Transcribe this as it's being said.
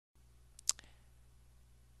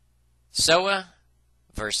SOA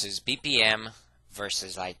versus BPM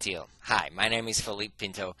versus ITIL. Hi, my name is Felipe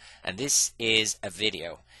Pinto, and this is a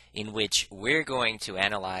video in which we're going to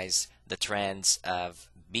analyze the trends of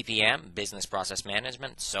BPM, Business Process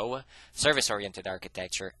Management, SOA, Service-Oriented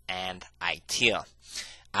Architecture, and ITIL,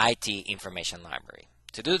 IT Information Library.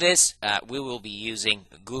 To do this, we will be using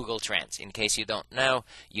Google Trends. In case you don't know,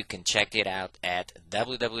 you can check it out at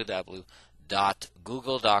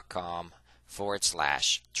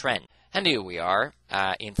www.google.com/trend. And here we are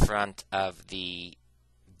in front of the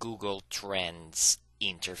Google Trends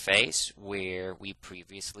interface where we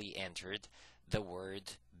previously entered the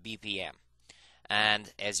word BPM.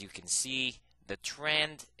 And as you can see, the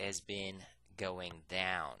trend has been going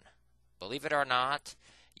down. Believe it or not,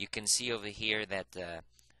 you can see over here that the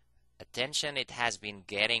attention it has been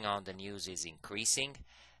getting on the news is increasing.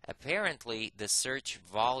 Apparently, the search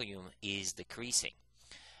volume is decreasing.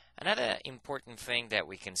 Another important thing that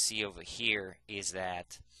we can see over here is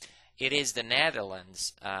that it is the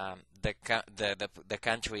Netherlands, the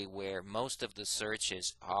country where most of the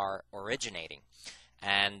searches are originating.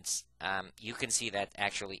 And you can see that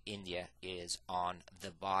actually India is on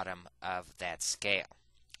the bottom of that scale.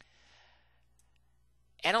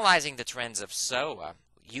 Analyzing the trends of SOA,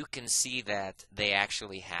 you can see that they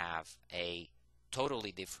actually have a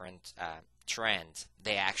totally different trend.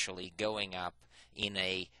 They're actually going up in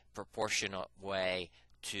a proportional way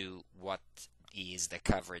to what is the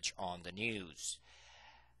coverage on the news.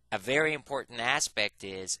 A very important aspect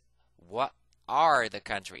is what are the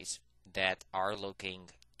countries that are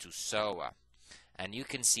looking to SOA. And you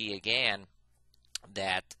can see again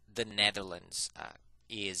that the Netherlands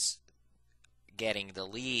is getting the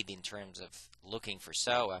lead in terms of looking for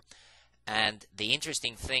SOA. And the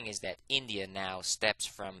interesting thing is that India now steps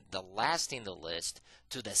from the last in the list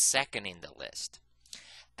to the second in the list.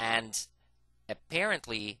 And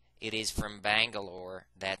apparently it is from Bangalore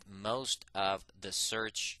that most of the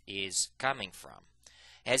search is coming from.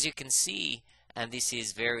 As you can see, and this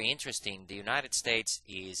is very interesting, the United States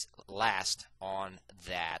is last on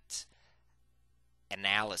that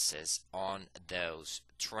analysis on those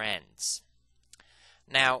trends.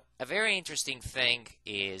 Now, a very interesting thing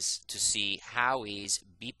is to see how is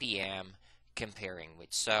BPM comparing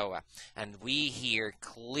with SOA. And we here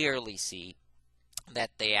clearly see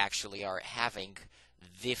that they actually are having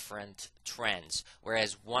different trends,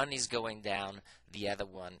 whereas one is going down, the other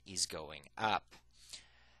one is going up.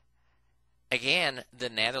 Again, the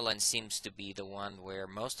Netherlands seems to be the one where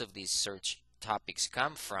most of these search topics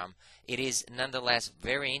come from. It is nonetheless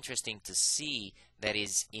very interesting to see that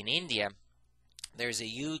is in India, there's a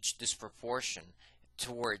huge disproportion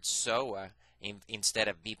towards SOA instead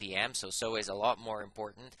of BPM, so SOA is a lot more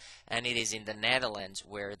important, and it is in the Netherlands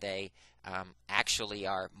where they actually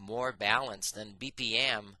are more balanced, and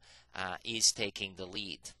BPM is taking the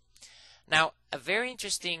lead. Now, a very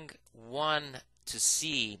interesting one to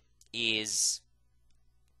see is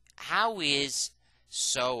how is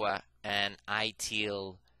SOA and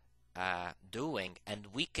ITIL doing,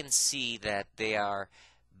 and we can see that they are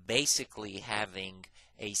basically having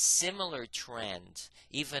a similar trend,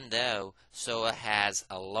 even though SOA has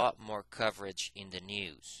a lot more coverage in the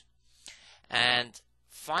news. And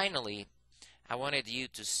finally, I wanted you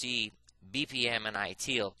to see BPM and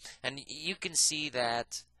ITIL, and you can see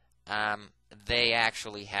that they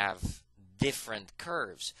actually have different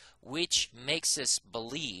curves, which makes us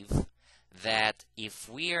believe that if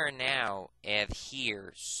we are now at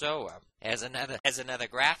here SOA as another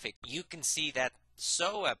graphic, you can see that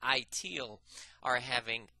SOA ITIL are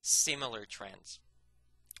having similar trends.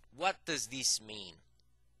 What does this mean?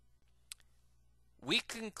 We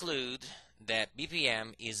conclude that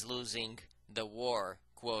BPM is losing the war,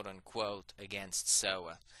 quote unquote, against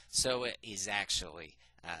SOA. SOA is actually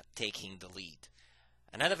taking the lead.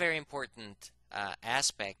 Another very important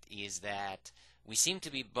aspect is that we seem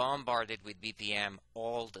to be bombarded with BPM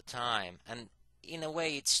all the time, and in a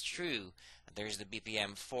way it's true. There's the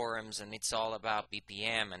BPM forums and it's all about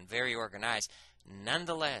BPM and very organized.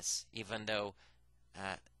 Nonetheless, even though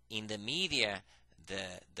in the media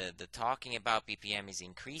the talking about BPM is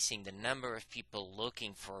increasing, the number of people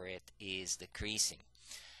looking for it is decreasing.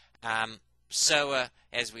 SOA,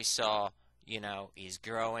 as we saw, is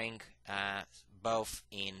growing both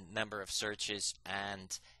in number of searches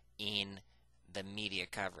and in the media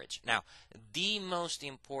coverage. Now, the most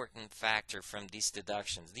important factor from these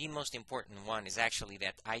deductions, the most important one is actually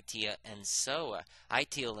that ITIL and SOA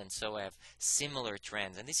have similar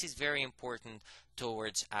trends, and this is very important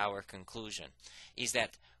towards our conclusion, is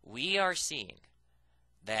that we are seeing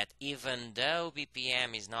that even though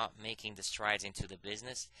BPM is not making the strides into the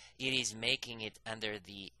business, it is making it under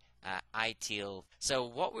the ITIL. So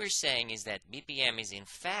what we're saying is that BPM is in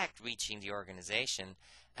fact reaching the organization,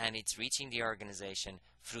 and it's reaching the organization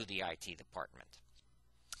through the IT department.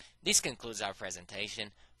 This concludes our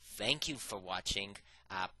presentation. Thank you for watching.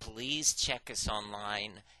 Please check us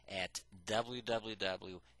online at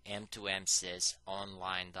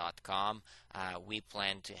www.m2msysonline.com. We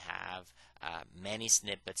plan to have many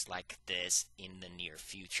snippets like this in the near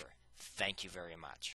future. Thank you very much.